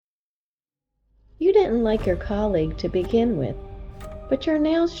You didn't like your colleague to begin with, but you're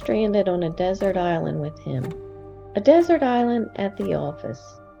now stranded on a desert island with him. A desert island at the office.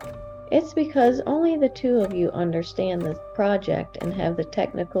 It's because only the two of you understand the project and have the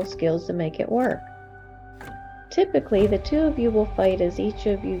technical skills to make it work. Typically, the two of you will fight as each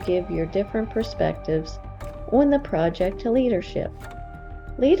of you give your different perspectives on the project to leadership.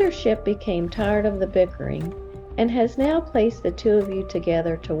 Leadership became tired of the bickering and has now placed the two of you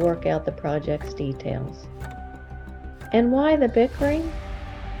together to work out the project's details. And why the bickering?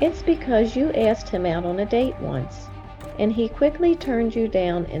 It's because you asked him out on a date once, and he quickly turned you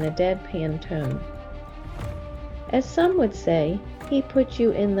down in a deadpan tone. As some would say, he put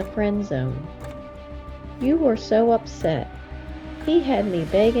you in the friend zone. You were so upset. He had me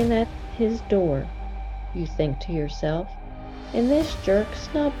begging at his door, you think to yourself, and this jerk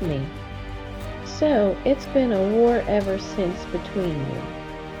snubbed me. So it's been a war ever since between you.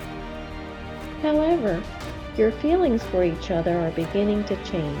 However, your feelings for each other are beginning to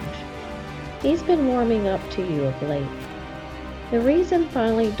change. He's been warming up to you of late. The reason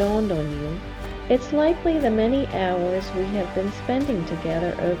finally dawned on you. It's likely the many hours we have been spending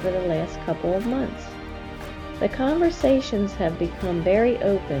together over the last couple of months. The conversations have become very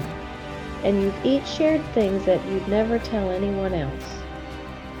open, and you've each shared things that you'd never tell anyone else.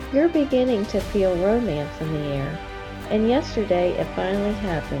 You're beginning to feel romance in the air, and yesterday it finally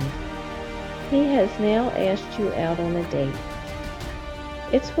happened. He has now asked you out on a date.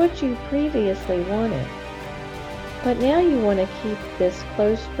 It's what you previously wanted, but now you want to keep this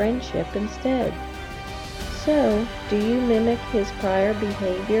close friendship instead. So, do you mimic his prior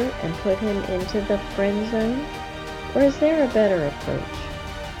behavior and put him into the friend zone? Or is there a better approach?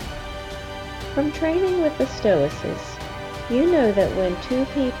 From training with the Stoicess, you know that when two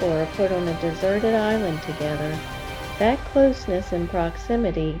people are put on a deserted island together, that closeness and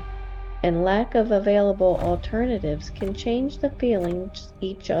proximity and lack of available alternatives can change the feelings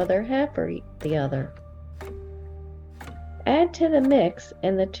each other have for the other. Add to the mix,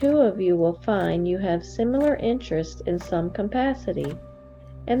 and the two of you will find you have similar interests in some capacity,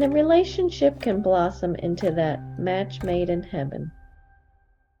 and the relationship can blossom into that match made in heaven.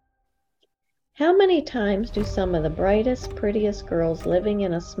 How many times do some of the brightest, prettiest girls living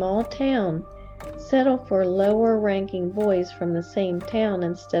in a small town settle for lower-ranking boys from the same town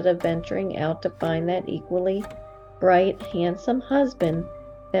instead of venturing out to find that equally bright, handsome husband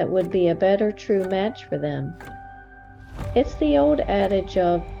that would be a better true match for them? It's the old adage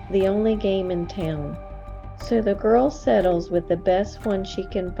of the only game in town, so the girl settles with the best one she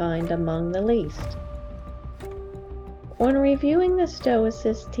can find among the least. On reviewing the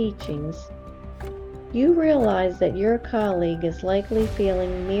Stoicist teachings, you realize that your colleague is likely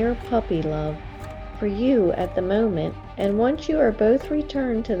feeling mere puppy love for you at the moment, and once you are both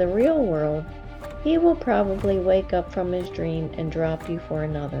returned to the real world, he will probably wake up from his dream and drop you for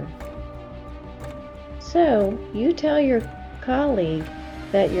another. So, you tell your colleague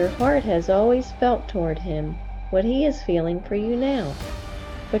that your heart has always felt toward him what he is feeling for you now.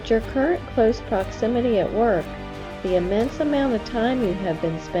 But your current close proximity at work, the immense amount of time you have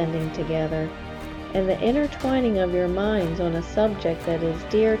been spending together, and the intertwining of your minds on a subject that is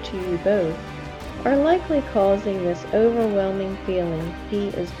dear to you both, are likely causing this overwhelming feeling he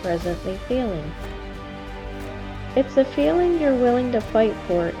is presently feeling. It's a feeling you're willing to fight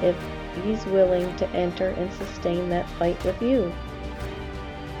for if he's willing to enter and sustain that fight with you.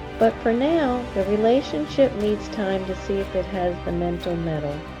 But for now, the relationship needs time to see if it has the mental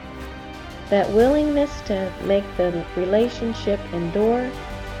mettle. That willingness to make the relationship endure,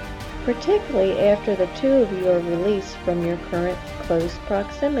 particularly after the two of you are released from your current close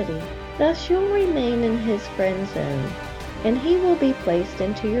proximity. Thus you'll remain in his friend zone, and he will be placed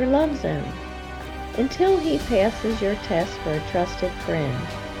into your love zone, until he passes your test for a trusted friend.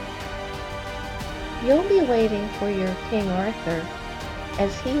 You'll be waiting for your King Arthur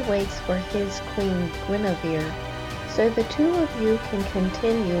as he waits for his Queen Guinevere, so the two of you can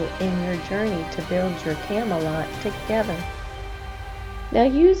continue in your journey to build your Camelot together. Now,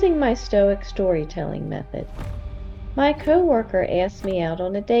 using my Stoic storytelling method, my coworker asked me out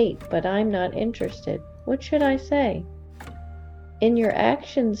on a date, but I'm not interested. What should I say? In your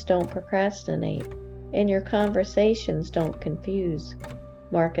actions, don't procrastinate. In your conversations, don't confuse.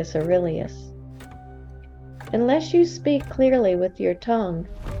 Marcus Aurelius. Unless you speak clearly with your tongue,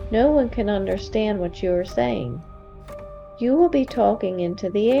 no one can understand what you are saying. You will be talking into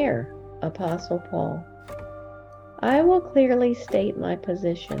the air. Apostle Paul. I will clearly state my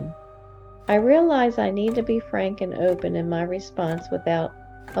position. I realize I need to be frank and open in my response without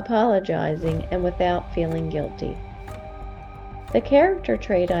apologizing and without feeling guilty. The character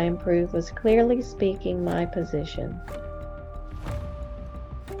trait I improved was clearly speaking my position.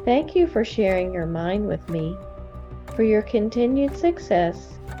 Thank you for sharing your mind with me. For your continued success,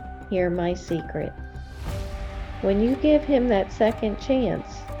 hear my secret. When you give him that second chance,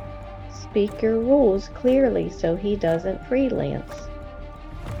 speak your rules clearly so he doesn't freelance.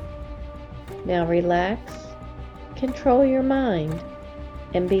 Now relax, control your mind,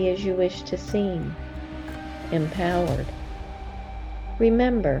 and be as you wish to seem, empowered.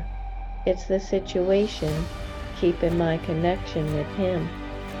 Remember, it's the situation keeping my connection with him.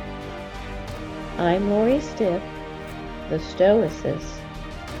 I'm Lori Stiff, the Stoicess,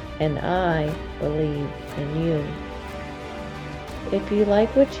 and I believe in you. If you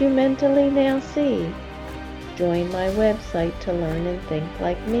like what you mentally now see, join my website to learn and think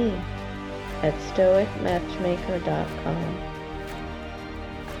like me at stoicmatchmaker.com.